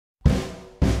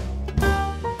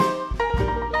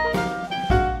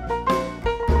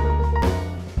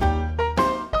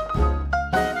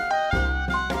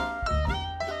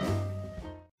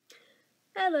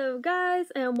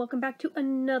guys, and welcome back to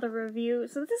another review.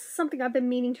 So this is something I've been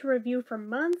meaning to review for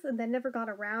months and then never got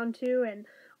around to, and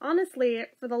honestly,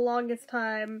 for the longest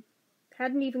time,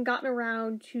 hadn't even gotten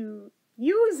around to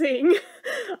using.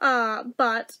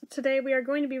 But today we are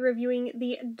going to be reviewing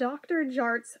the Dr.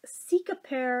 Jart's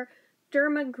Cicapair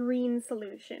Derma Green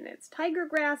Solution. It's tiger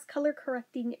grass color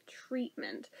correcting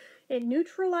treatment. It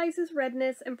neutralizes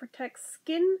redness and protects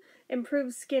skin,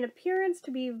 improves skin appearance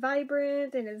to be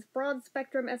vibrant, and is broad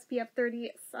spectrum SPF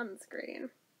 30 sunscreen.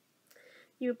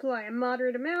 You apply a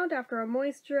moderate amount after a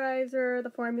moisturizer.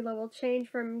 The formula will change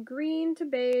from green to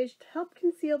beige to help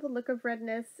conceal the look of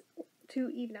redness to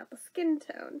even out the skin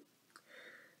tone.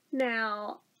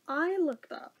 Now, I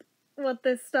looked up what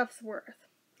this stuff's worth.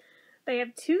 They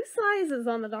have two sizes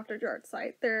on the Dr. Jart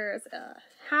site. There's a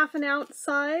 ½ ounce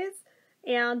size,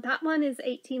 and that one is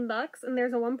 $18, and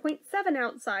there's a 1.7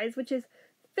 ounce size, which is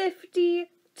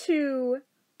 $52. So,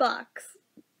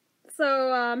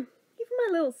 even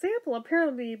my little sample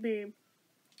apparently be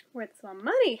worth some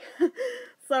money.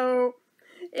 So,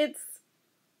 it's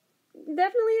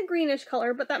definitely a greenish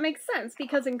color, but that makes sense,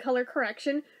 because in color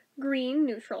correction, green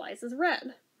neutralizes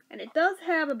red. And it does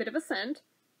have a bit of a scent.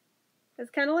 It's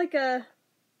kind of like a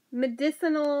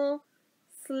medicinal,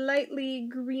 slightly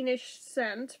greenish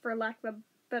scent, for lack of a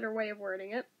better way of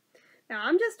wording it. Now,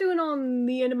 I'm just doing on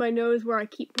the end of my nose where I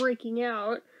keep breaking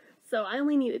out, so I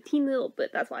only need a teeny little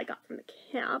bit. That's what I got from the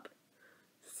cap.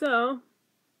 So,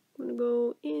 I'm gonna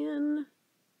go in,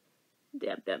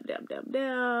 dab, dab, dab, dab,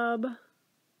 dab,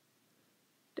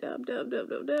 dab, dab, dab,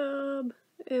 dab, dab,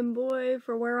 and boy,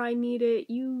 for where I need it,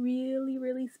 you really,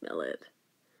 really smell it.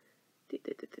 Tap,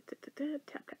 tap, tap,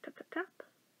 tap, tap.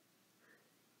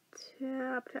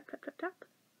 Tap, tap, tap, tap, tap.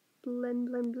 Blend,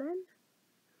 blend, blend.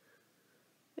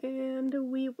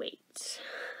 And we wait.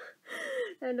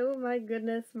 And oh my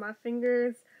goodness, my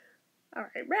fingers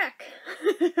are a wreck.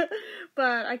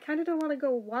 But I kind of don't want to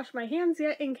go wash my hands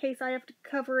yet in case I have to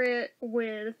cover it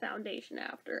with foundation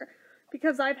after.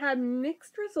 Because I've had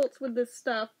mixed results with this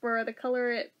stuff where the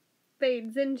color it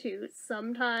fades into.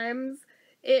 Sometimes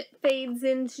it fades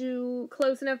into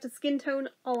close enough to skin tone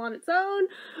all on its own.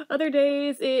 Other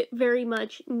days, it very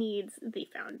much needs the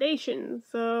foundation.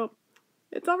 So,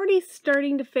 it's already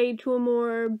starting to fade to a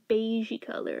more beigey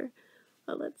color.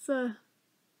 Let's,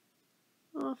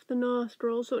 off the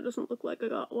nostril so it doesn't look like I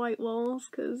got white walls,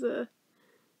 because,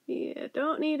 yeah,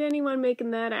 don't need anyone making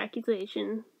that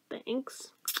accusation.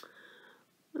 Thanks.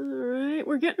 Alright,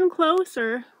 we're getting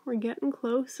closer. We're getting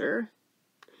closer.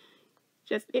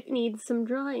 Just, it needs some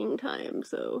drying time,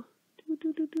 so. I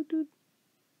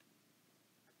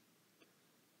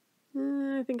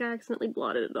think I accidentally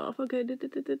blotted it off. Okay,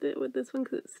 with this one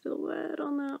because it's still wet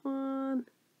on that one.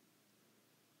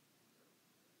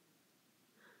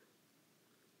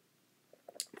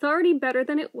 It's already better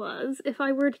than it was. If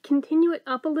I were to continue it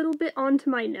up a little bit onto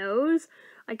my nose,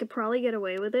 I could probably get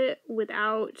away with it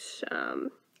without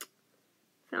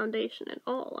foundation at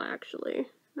all, actually.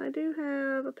 I do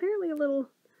have apparently a little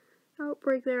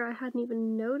outbreak there I hadn't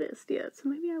even noticed yet, so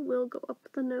maybe I will go up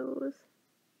the nose.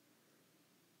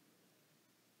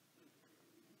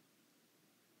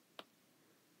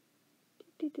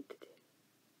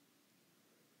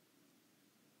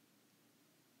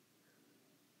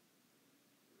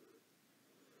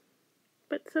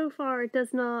 But so far it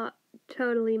does not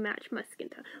totally match my skin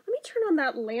tone. Let me turn on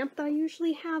that lamp that I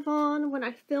usually have on when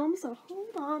I film, so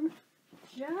hold on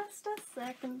just a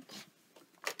second.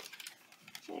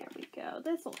 There we go.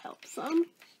 This will help some.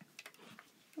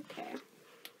 Okay.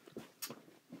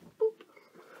 Boop.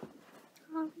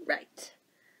 Alright.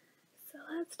 So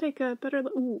let's take a better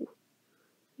look. Ooh.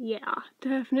 Yeah,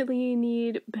 definitely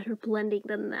need better blending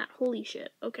than that. Holy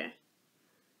shit. Okay.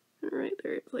 Alright,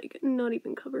 there it's like not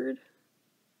even covered.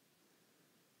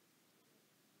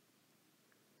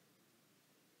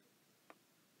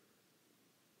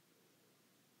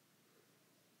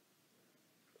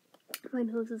 My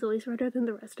nose is always redder than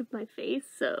the rest of my face,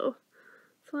 so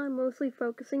that's why I'm mostly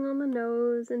focusing on the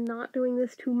nose and not doing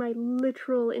this to my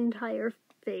literal entire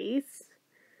face.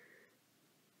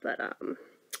 But,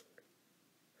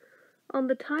 on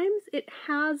the times it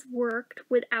has worked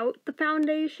without the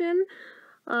foundation,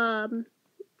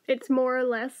 it's more or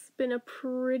less been a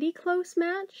pretty close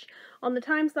match. On the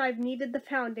times that I've needed the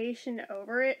foundation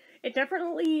over it, it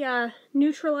definitely,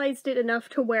 neutralized it enough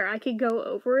to where I could go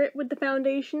over it with the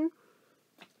foundation.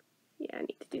 Yeah, I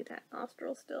need to do that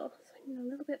nostril still, so I need a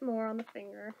little bit more on the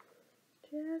finger.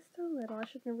 Just a little. I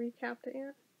shouldn't have recapped it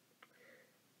yet.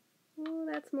 Well,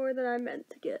 that's more than I meant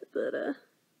to get, but,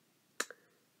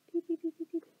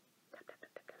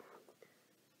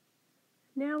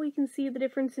 now we can see the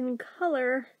difference in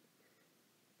color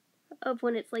of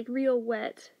when it's like real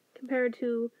wet compared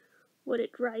to what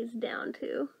it dries down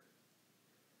to.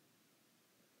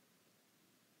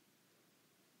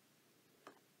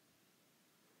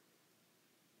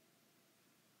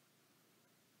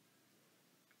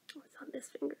 Oh, it's on this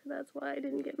finger, that's why I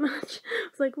didn't get much. I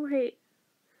was like, wait.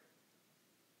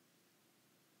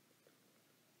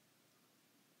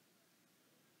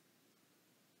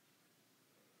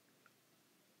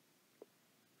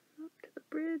 Up to the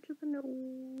bridge of the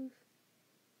nose.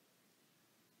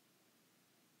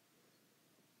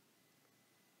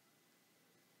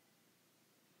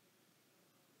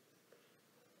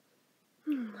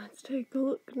 Let's take a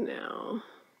look now.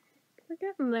 We're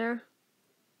getting there.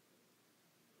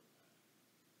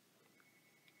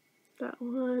 That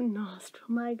one nostril.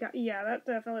 My god. Yeah, that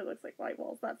definitely looks like light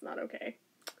balls. That's not okay.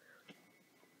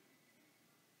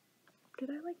 Did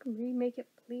I like remake it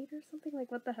bleed or something?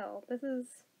 Like, what the hell? This is...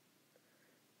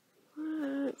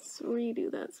 Let's redo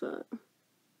that spot.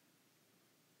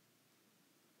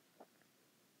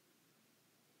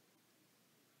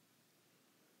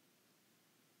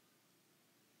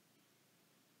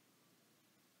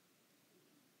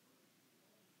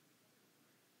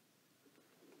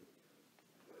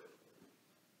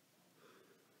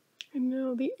 I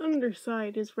know, the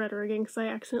underside is redder again because I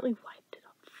accidentally wiped it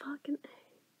up. Fucking A.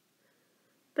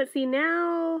 But see,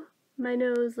 now my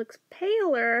nose looks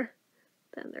paler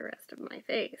than the rest of my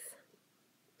face.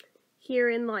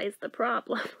 Herein lies the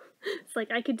problem. It's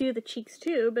like I could do the cheeks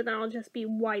too, but then I'll just be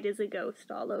white as a ghost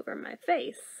all over my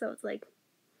face. So it's like,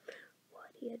 what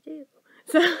do you do?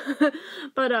 So,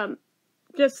 but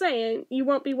just saying, you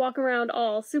won't be walking around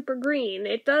all super green.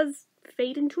 It does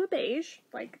fade into a beige.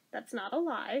 Like, that's not a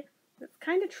lie. It's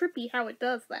kind of trippy how it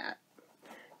does that.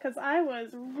 Because I was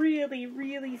really,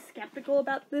 really skeptical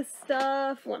about this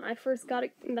stuff when I first got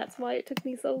it, and that's why it took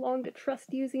me so long to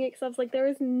trust using it, because I was like, there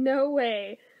is no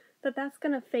way that that's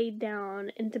going to fade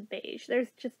down into beige.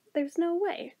 There's no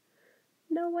way.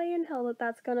 No way in hell that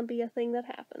that's going to be a thing that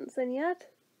happens. And yet,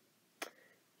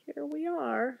 here we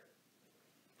are.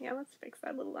 Yeah, let's fix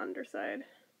that little underside.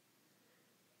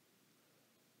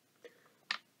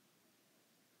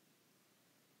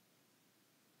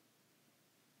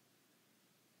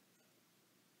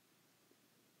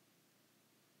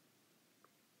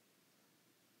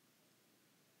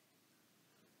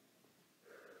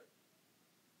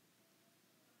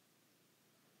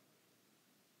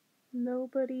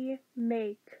 Nobody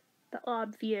make the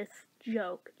obvious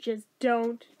joke. Just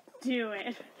don't do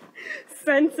it.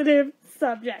 Sensitive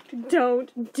subject.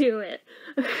 Don't do it.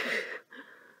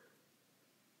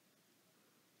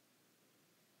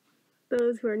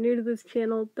 Those who are new to this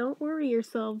channel, don't worry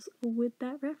yourselves with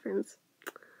that reference.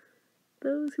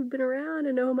 Those who've been around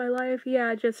and know my life,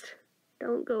 yeah, just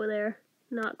don't go there.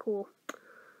 Not cool.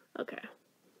 Okay.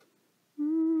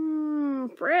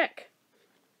 Frick.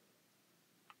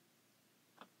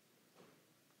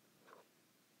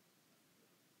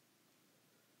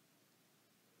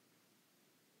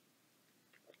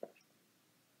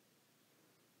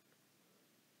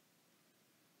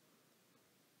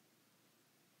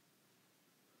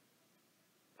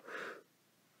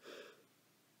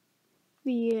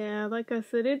 Yeah, like I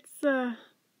said, it's a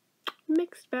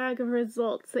mixed bag of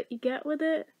results that you get with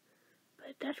it, but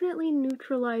it definitely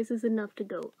neutralizes enough to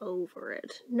go over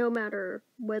it, no matter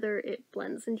whether it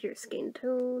blends into your skin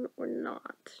tone or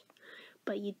not.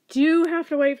 But you do have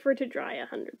to wait for it to dry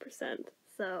 100%,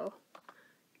 so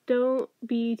don't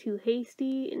be too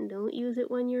hasty and don't use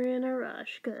it when you're in a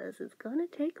rush, because it's gonna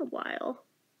take a while.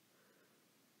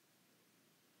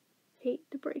 Hate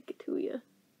to break it to you.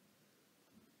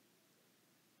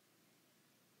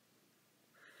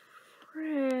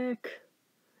 Frick.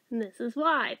 And this is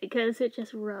why, because it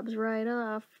just rubs right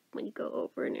off when you go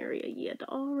over an area you had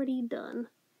already done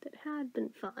that had been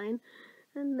fine,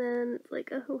 and then it's like,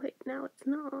 oh wait, now it's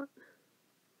not.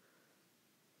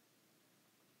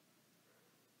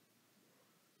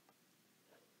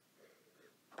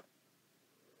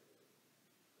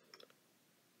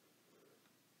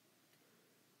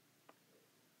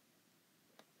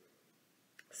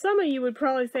 Some of you would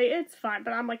probably say it's fine,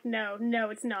 but I'm like, no,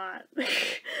 it's not.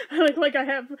 I look like I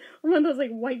have one of those like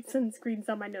white sunscreens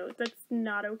on my nose. That's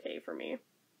not okay for me.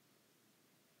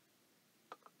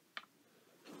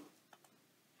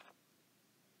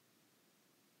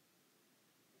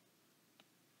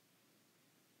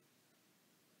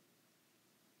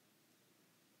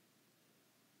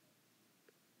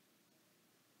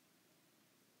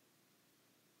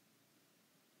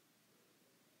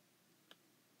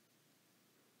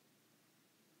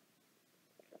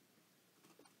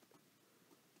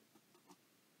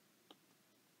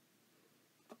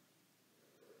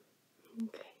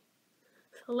 Okay,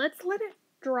 so let's let it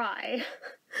dry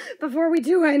before we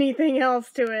do anything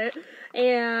else to it,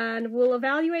 and we'll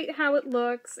evaluate how it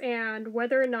looks and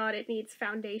whether or not it needs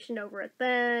foundation over it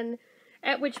then,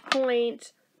 at which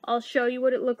point I'll show you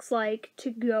what it looks like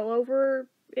to go over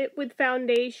it with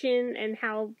foundation and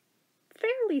how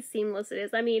fairly seamless it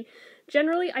is. I mean,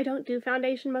 generally I don't do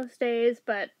foundation most days,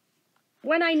 but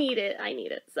when I need it,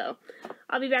 so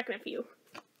I'll be back in a few.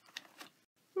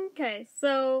 Okay,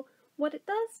 so what it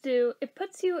does do, it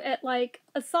puts you at like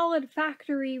a solid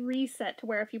factory reset to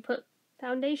where if you put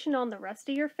foundation on the rest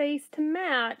of your face to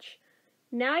match,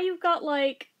 now you've got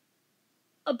like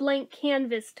a blank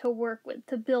canvas to work with,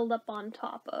 to build up on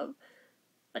top of.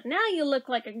 But now you look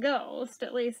like a ghost,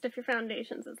 at least if your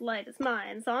foundation's as light as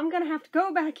mine, so I'm gonna have to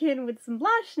go back in with some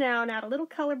blush now and add a little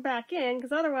color back in,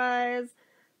 because otherwise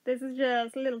this is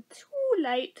just a little too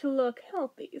light to look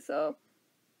healthy, so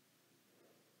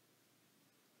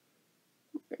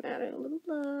we're gonna add in a little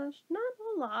blush, not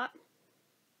a lot.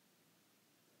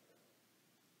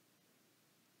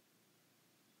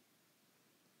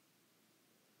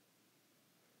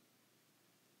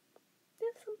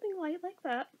 Just something light like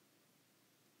that.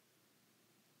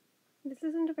 This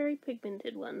isn't a very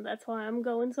pigmented one, that's why I'm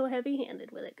going so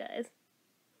heavy-handed with it, guys.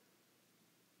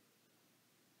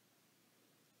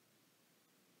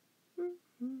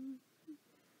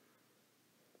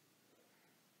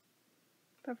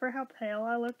 But for how pale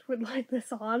I looked with like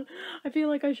this on, I feel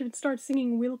like I should start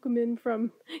singing Welcome In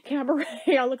from Cabaret.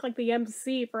 I look like the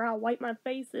MC for how white my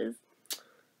face is.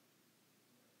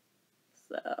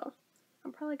 So,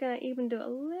 I'm probably gonna even do a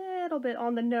little bit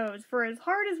on the nose. For as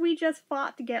hard as we just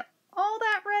fought to get all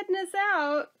that redness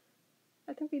out,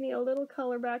 I think we need a little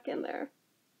color back in there.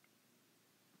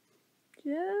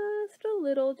 Just a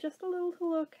little to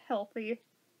look healthy.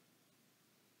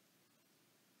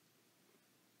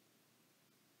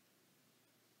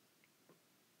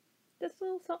 Just a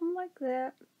little something like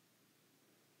that.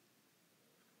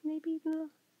 Maybe even a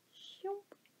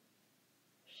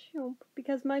shoop,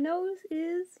 because my nose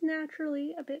is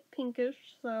naturally a bit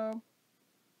pinkish, so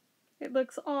it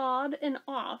looks odd and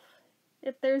off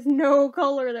if there's no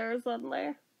color there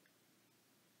suddenly.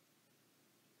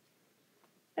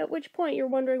 At which point you're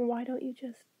wondering, why don't you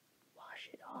just wash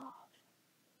it off?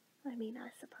 I mean, I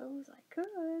suppose I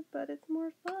could, but it's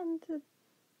more fun to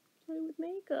play with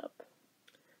makeup.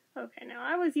 Okay, now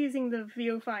I was using the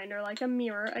viewfinder like a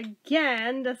mirror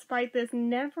again, despite this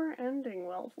never ending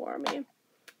well for me.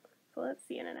 So let's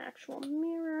see in an actual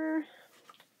mirror.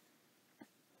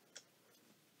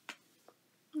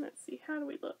 Let's see, how do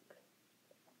we look?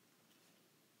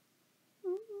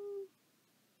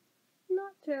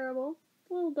 Not terrible.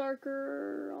 A little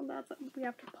darker on that side. We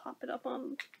have to pop it up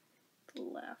on the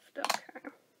left. Okay.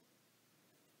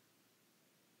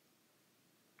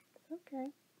 Okay.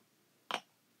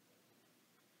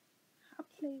 I'll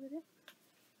play with it.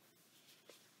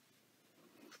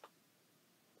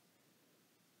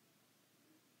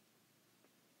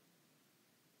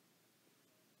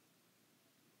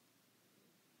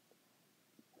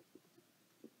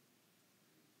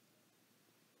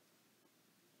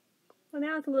 Well,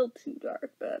 now it's a little too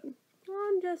dark, but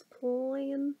I'm just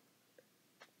playing.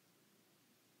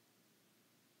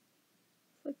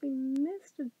 It's like we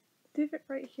missed a divot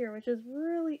right here, which is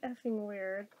really effing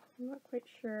weird. I'm not quite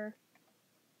sure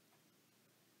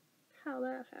how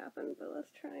that happened, but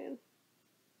let's try and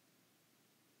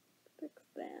fix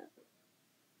that.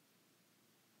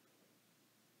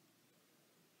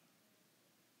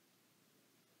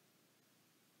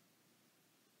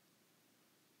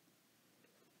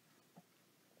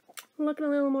 Looking a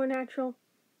little more natural.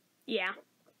 Yeah.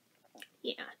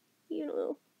 Even a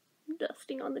little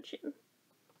dusting on the chin.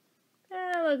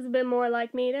 That looks a bit more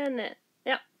like me, doesn't it?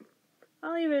 Yep.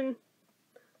 I'll even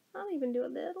do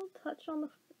a little touch on the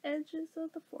edges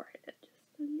of the forehead.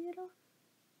 Just a little.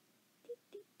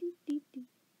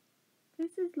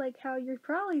 This is like how you're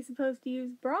probably supposed to use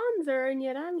bronzer, and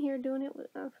yet I'm here doing it with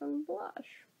from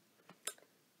blush.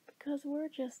 Because we're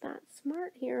just that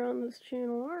smart here on this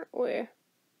channel, aren't we?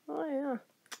 Oh yeah.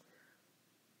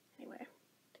 Anyway.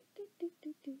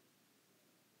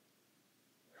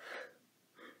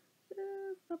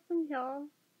 Something here.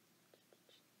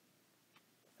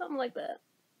 Something like that.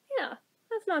 Yeah,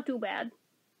 that's not too bad.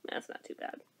 That's not too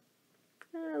bad.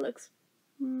 That looks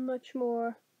much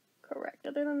more correct,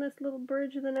 other than this little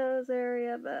bridge of the nose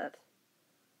area, but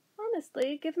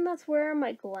honestly, given that's where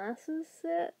my glasses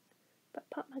sit, if I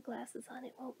pop my glasses on,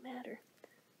 it won't matter.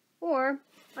 Or,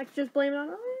 I could just blame it on,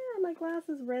 oh yeah, my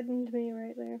glasses reddened me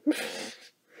right there.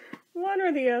 One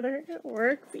or the other. It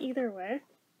works either way.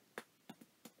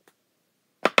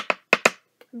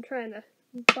 I'm trying to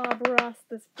Bob Ross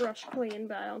this brush clean,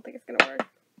 but I don't think it's gonna work.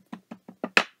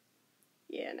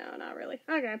 Yeah, no, not really.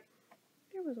 Okay.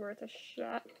 It was worth a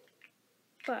shot.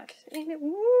 But, ain't it?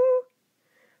 Woo!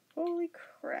 Holy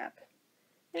crap.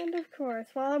 And of course,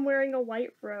 while I'm wearing a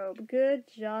white robe, good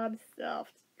job, self.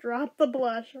 Drop the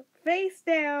blush face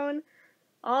down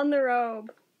on the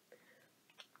robe.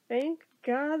 Thank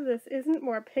God this isn't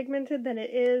more pigmented than it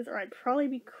is, or I'd probably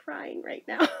be crying right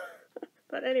now.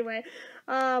 But anyway,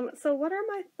 so what are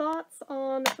my thoughts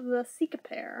on the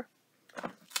Cicapair?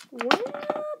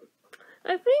 Well,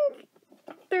 I think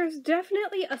there's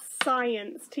definitely a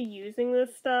science to using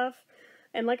this stuff.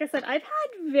 And like I said, I've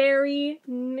had very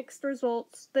mixed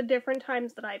results the different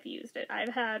times that I've used it.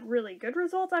 I've had really good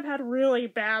results, I've had really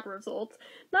bad results.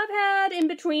 And I've had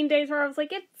in-between days where I was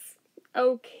like, it's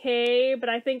okay, but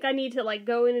I think I need to like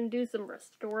go in and do some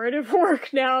restorative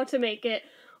work now to make it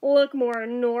look more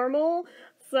normal.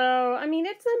 So, I mean,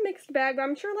 it's a mixed bag, but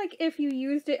I'm sure like if you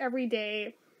used it every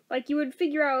day, like you would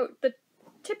figure out the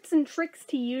tips and tricks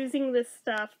to using this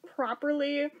stuff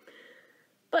properly.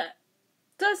 But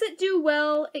does it do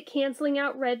well at canceling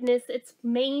out redness, its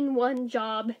main one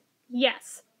job?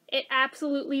 Yes, it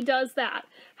absolutely does that.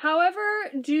 However,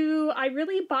 do I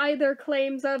really buy their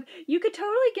claims of, you could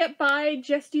totally get by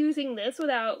just using this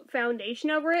without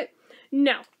foundation over it?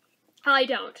 No, I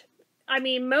don't. I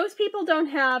mean, most people don't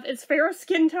have as fair a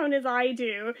skin tone as I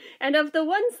do, and of the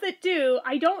ones that do,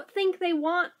 I don't think they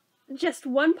want just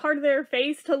one part of their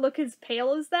face to look as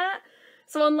pale as that.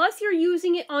 So unless you're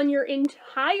using it on your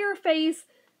entire face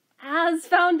as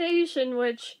foundation,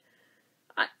 which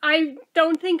I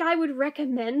don't think I would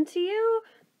recommend to you,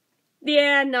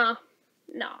 yeah, nah.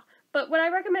 But would I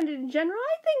recommend it in general?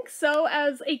 I think so,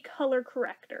 as a color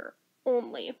corrector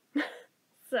only.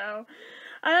 So,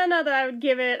 I don't know that I would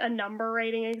give it a number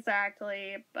rating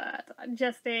exactly, but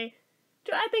just do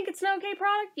I think it's an okay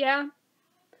product? Yeah.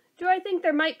 Do I think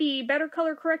there might be better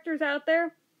color correctors out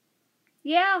there?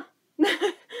 Yeah.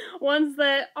 Ones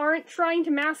that aren't trying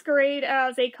to masquerade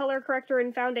as a color corrector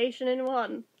and foundation in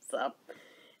one. So,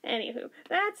 anywho,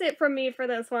 that's it from me for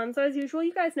this one. So as usual,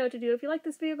 you guys know what to do. If you like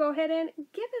this video, go ahead and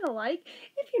give it a like.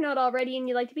 If you're not already and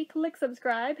you'd like to be, click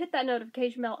subscribe. Hit that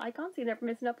notification bell icon so you never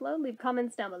miss an upload. Leave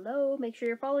comments down below. Make sure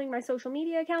you're following my social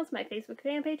media accounts, my Facebook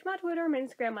fan page, my Twitter, my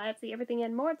Instagram, my Etsy, everything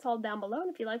and more. It's all down below.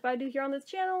 And if you like what I do here on this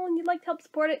channel and you'd like to help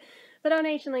support it, the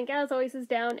donation link, as always, is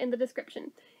down in the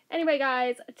description. Anyway,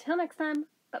 guys, until next time,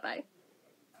 bye-bye.